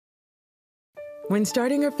When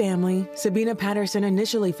starting her family, Sabina Patterson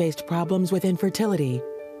initially faced problems with infertility.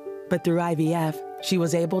 But through IVF, she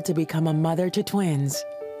was able to become a mother to twins.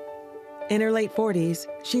 In her late 40s,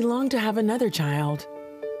 she longed to have another child.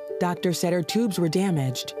 Doctors said her tubes were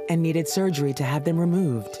damaged and needed surgery to have them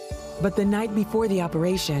removed. But the night before the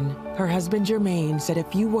operation, her husband Jermaine said a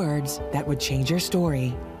few words that would change her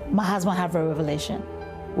story. My husband had a revelation.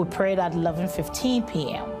 We prayed at 11:15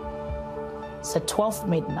 p.m. It's the 12th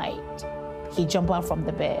midnight. He jumped out from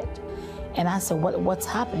the bed. And I said, what's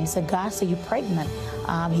happening? He said, God said you're pregnant.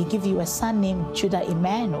 He gave you a son named Judah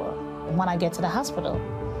Emmanuel. And when I get to the hospital,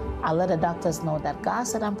 I let the doctors know that God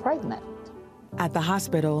said I'm pregnant. At the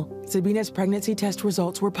hospital, Sabina's pregnancy test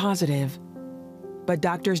results were positive. But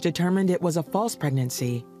doctors determined it was a false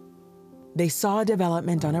pregnancy. They saw a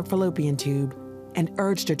development on her fallopian tube and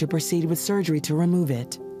urged her to proceed with surgery to remove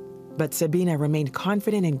it. But Sabina remained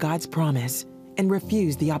confident in God's promise and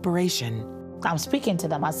refused the operation. I'm speaking to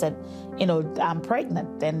them. I said, I'm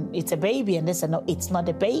pregnant and it's a baby. And they said, no, it's not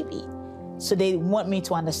a baby. So they want me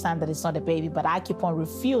to understand that it's not a baby, but I keep on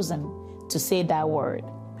refusing to say that word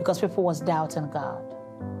because people was doubting God.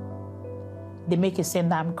 They make it seem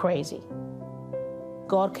that I'm crazy.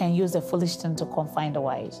 God can use the foolish thing to confine the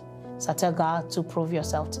wise. So I tell God to prove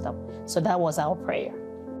yourself to them. So that was our prayer.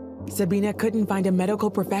 Sabina couldn't find a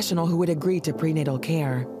medical professional who would agree to prenatal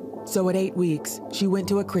care. So at 8 weeks, she went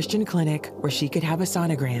to a Christian clinic where she could have a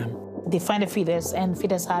sonogram. They find a fetus, and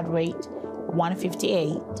fetus heart rate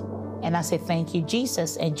 158. And I said, thank you,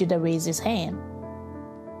 Jesus. And Judah raised his hand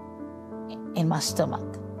in my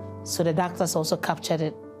stomach. So the doctors also captured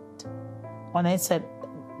it. And they said,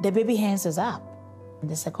 the baby hands is up. And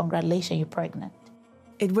they said, congratulations, you're pregnant.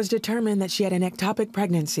 It was determined that she had an ectopic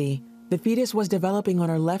pregnancy. The fetus was developing on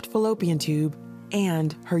her left fallopian tube,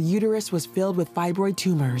 and her uterus was filled with fibroid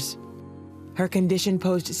tumors. Her condition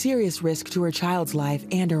posed serious risk to her child's life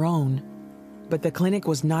and her own, but the clinic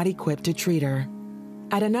was not equipped to treat her.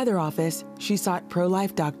 At another office, she sought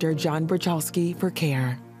pro-life doctor John Brachalski for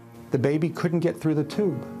care. The baby couldn't get through the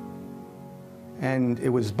tube, and it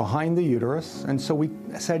was behind the uterus, and so we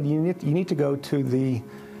said, you need to go to the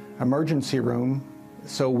emergency room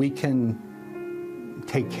so we can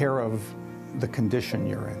take care of the condition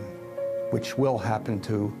you're in, which will happen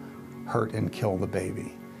to hurt and kill the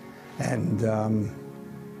baby. And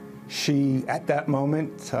she, at that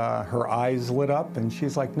moment, her eyes lit up and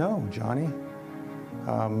she's like, no, Johnny,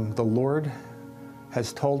 the Lord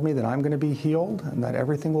has told me that I'm going to be healed and that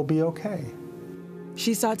everything will be okay.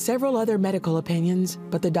 She sought several other medical opinions,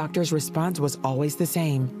 but the doctor's response was always the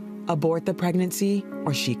same: abort the pregnancy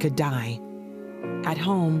or she could die. At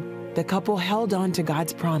home, the couple held on to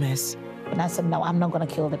God's promise. And I said, no, I'm not going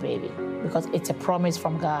to kill the baby because it's a promise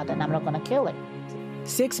from God and I'm not going to kill it.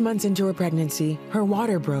 6 months into her pregnancy, her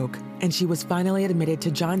water broke and she was finally admitted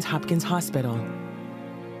to Johns Hopkins Hospital.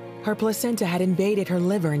 Her placenta had invaded her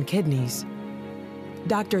liver and kidneys.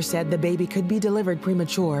 Doctors said the baby could be delivered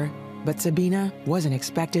premature, but Sabina wasn't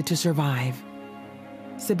expected to survive.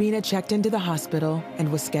 Sabina checked into the hospital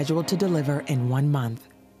and was scheduled to deliver in 1 month.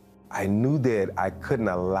 I knew that I couldn't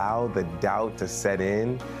allow the doubt to set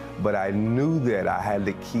in, but I knew that I had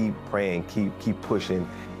to keep praying, keep pushing,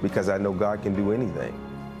 because I know God can do anything.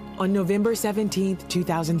 On November 17,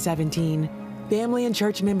 2017, family and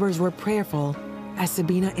church members were prayerful as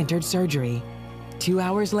Sabina entered surgery. 2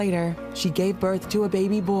 hours later, she gave birth to a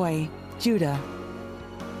baby boy, Judah.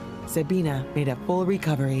 Sabina made a full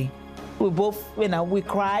recovery. We both, we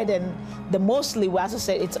cried, and mostly, as I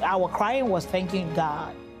said, our crying was thanking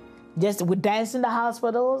God. We danced in the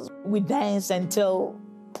hospitals. We danced until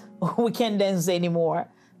we can't dance anymore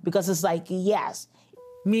because it's like, yes.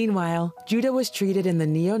 Meanwhile, Judah was treated in the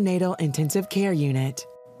neonatal intensive care unit.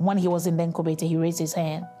 When he was in the incubator, he raised his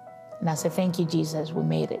hand. And I said, thank you, Jesus, we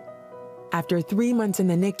made it. After 3 months in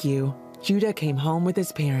the NICU, Judah came home with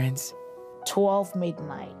his parents. 12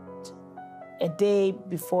 midnight, a day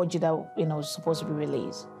before Judah was supposed to be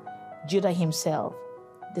released, Judah himself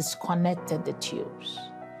disconnected the tubes.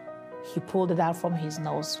 He pulled it out from his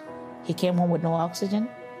nose. He came home with no oxygen,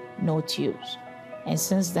 no tubes. And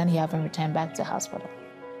since then, he hasn't returned back to hospital.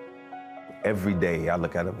 Every day I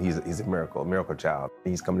look at him, he's a miracle child.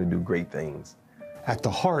 He's coming to do great things. At the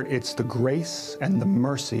heart, it's the grace and the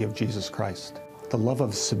mercy of Jesus Christ, the love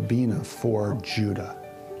of Sabina for Judah.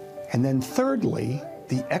 And then thirdly,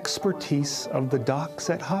 the expertise of the docs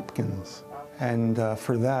at Hopkins. And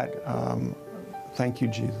for that, thank you,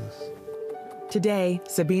 Jesus. Today,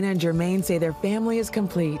 Sabina and Jermaine say their family is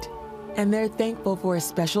complete, and they're thankful for a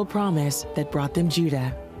special promise that brought them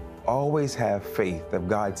Judah. Always have faith. If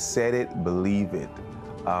God said it, believe it.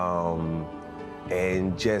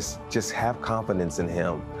 and just have confidence in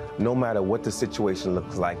him, no matter what the situation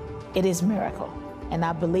looks like. It is a miracle, and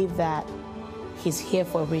I believe that he's here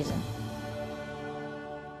for a reason.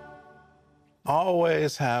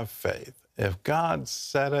 Always have faith. If God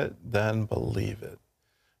said it, then believe it.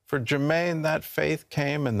 For Jermaine, that faith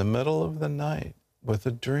came in the middle of the night with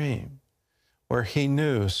a dream where he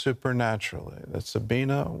knew supernaturally that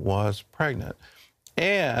Sabina was pregnant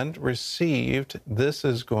and received, this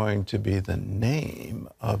is going to be the name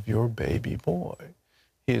of your baby boy.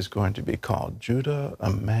 He is going to be called Judah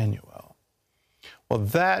Emmanuel. Well,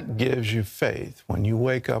 that gives you faith. When you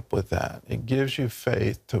wake up with that, it gives you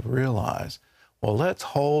faith to realize, well, let's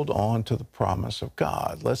hold on to the promise of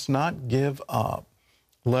God. Let's not give up.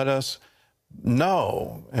 Let us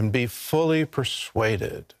know and be fully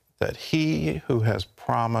persuaded that he who has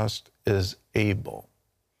promised is able.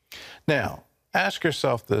 Now, ask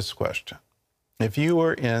yourself this question. If you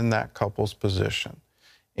were in that couple's position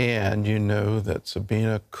and you know that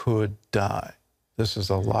Sabina could die, this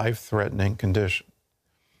is a life-threatening condition,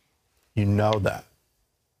 you know that,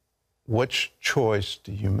 which choice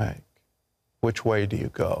do you make? Which way do you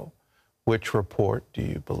go? Which report do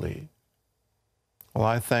you believe? Well,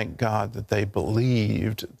 I thank God that they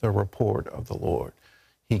believed the report of the Lord.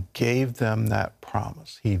 He gave them that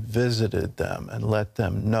promise. He visited them and let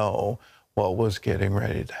them know what was getting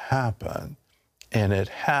ready to happen. And it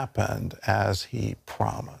happened as he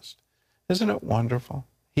promised. Isn't it wonderful?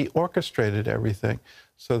 He orchestrated everything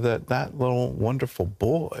so that that little wonderful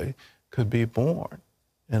boy could be born.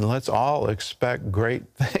 And let's all expect great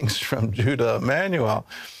things from Judah Emmanuel.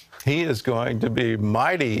 He is going to be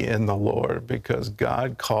mighty in the Lord because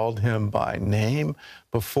God called him by name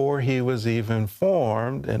before he was even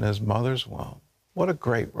formed in his mother's womb. What a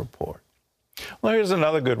great report. Well, here's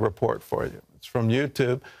another good report for you. It's from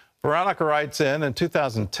YouTube. Veronica writes in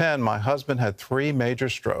 2010, my husband had 3 major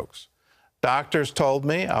strokes. Doctors told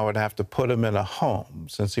me I would have to put him in a home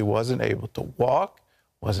since he wasn't able to walk,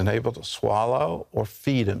 wasn't able to swallow or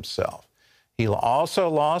feed himself. He also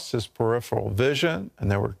lost his peripheral vision,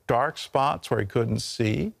 and there were dark spots where he couldn't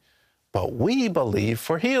see, but we believe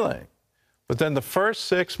for healing. But then the first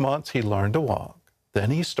 6 months, he learned to walk.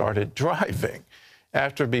 Then he started driving.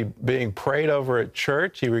 After being prayed over at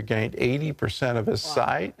church, he regained 80% of his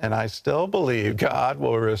sight, and I still believe God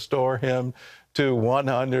will restore him to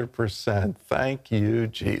 100%. Thank you,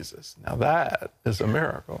 Jesus. Now that is a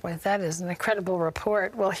miracle. Boy, that is an incredible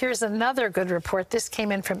report. Well, here's another good report. This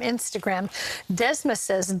came in from Instagram. Desma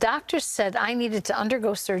says, doctors said I needed to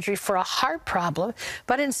undergo surgery for a heart problem,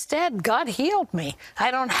 but instead God healed me.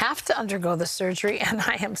 I don't have to undergo the surgery, and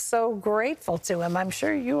I am so grateful to him. I'm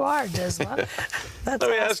sure you are, Desma. That's Let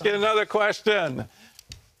me awesome. ask you another question.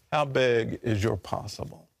 How big is your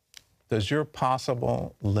possible? Does your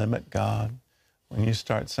possible limit God? When you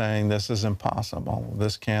start saying, this is impossible,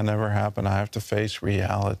 this can never happen, I have to face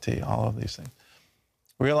reality, all of these things.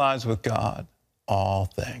 Realize with God, all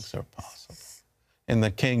things are possible. In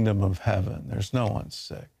the kingdom of heaven, there's no one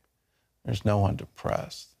sick. There's no one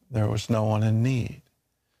depressed. There was no one in need.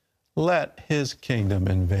 Let his kingdom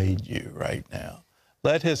invade you right now.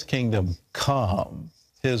 Let his kingdom come.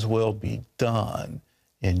 His will be done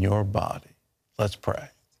in your body. Let's pray.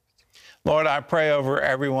 Lord, I pray over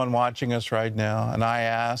everyone watching us right now, and I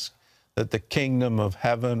ask that the kingdom of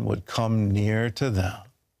heaven would come near to them.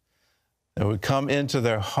 It would come into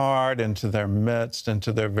their heart, into their midst,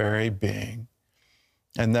 into their very being.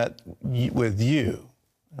 And that with you,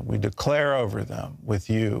 and we declare over them, with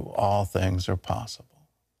you, all things are possible.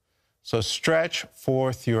 So stretch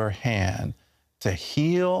forth your hand to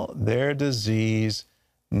heal their disease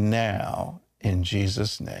now in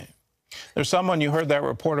Jesus' name. There's someone, you heard that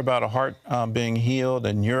report about a heart being healed,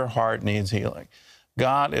 and your heart needs healing.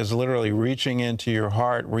 God is literally reaching into your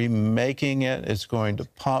heart, remaking it. It's going to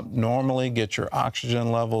pump normally, get your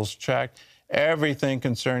oxygen levels checked. Everything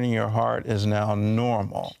concerning your heart is now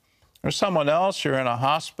normal. There's someone else, you're in a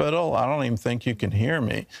hospital. I don't even think you can hear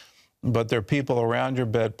me, but there are people around your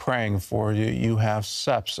bed praying for you. You have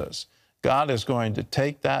sepsis. God is going to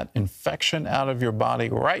take that infection out of your body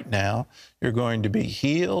right now. You're going to be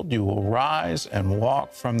healed. You will rise and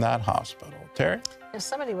walk from that hospital. Terry? There's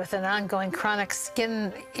somebody with an ongoing chronic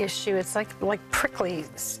skin issue. It's like prickly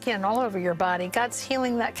skin all over your body. God's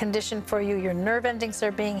healing that condition for you. Your nerve endings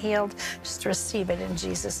are being healed. Just receive it in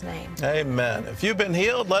Jesus' name. Amen. If you've been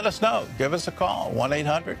healed, let us know. Give us a call,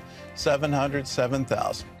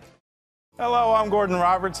 1-800-700-7000. Hello, I'm Gordon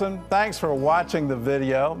Robertson. Thanks for watching the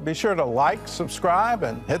video. Be sure to like, subscribe,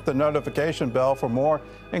 and hit the notification bell for more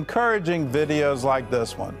encouraging videos like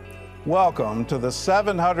this one. Welcome to the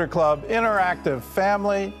 700 Club Interactive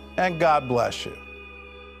family. and God bless you.